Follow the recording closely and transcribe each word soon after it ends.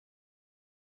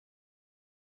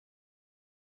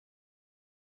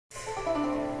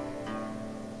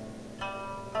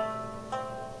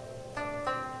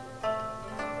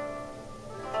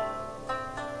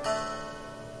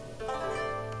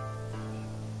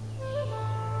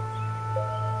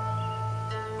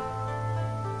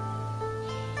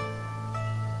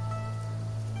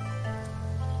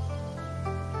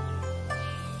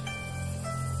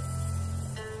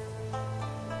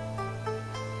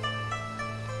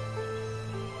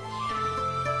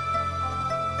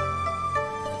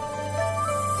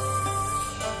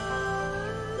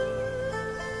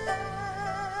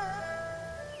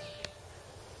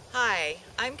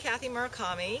Kathy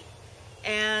Murakami,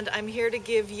 and I'm here to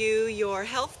give you your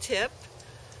health tip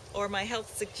or my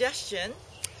health suggestion.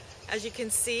 As you can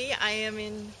see, I am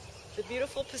in the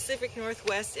beautiful Pacific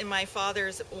Northwest in my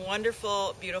father's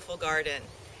wonderful, beautiful garden.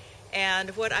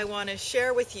 And what I want to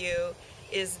share with you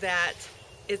is that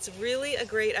it's really a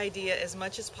great idea as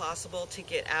much as possible to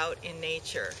get out in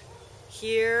nature.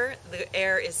 Here, the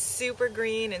air is super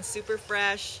green and super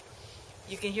fresh.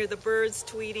 You can hear the birds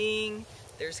tweeting,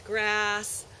 there's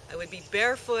grass. I would be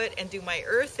barefoot and do my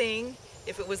earthing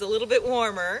if it was a little bit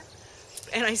warmer,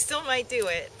 and I still might do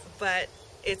it, but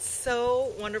it's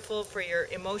so wonderful for your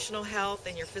emotional health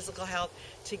and your physical health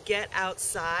to get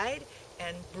outside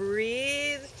and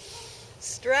breathe,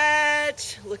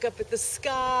 stretch, look up at the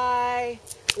sky,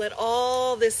 let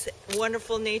all this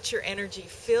wonderful nature energy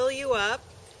fill you up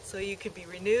so you can be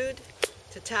renewed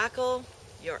to tackle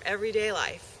your everyday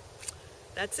life.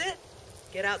 That's it.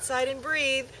 Get outside and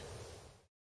breathe.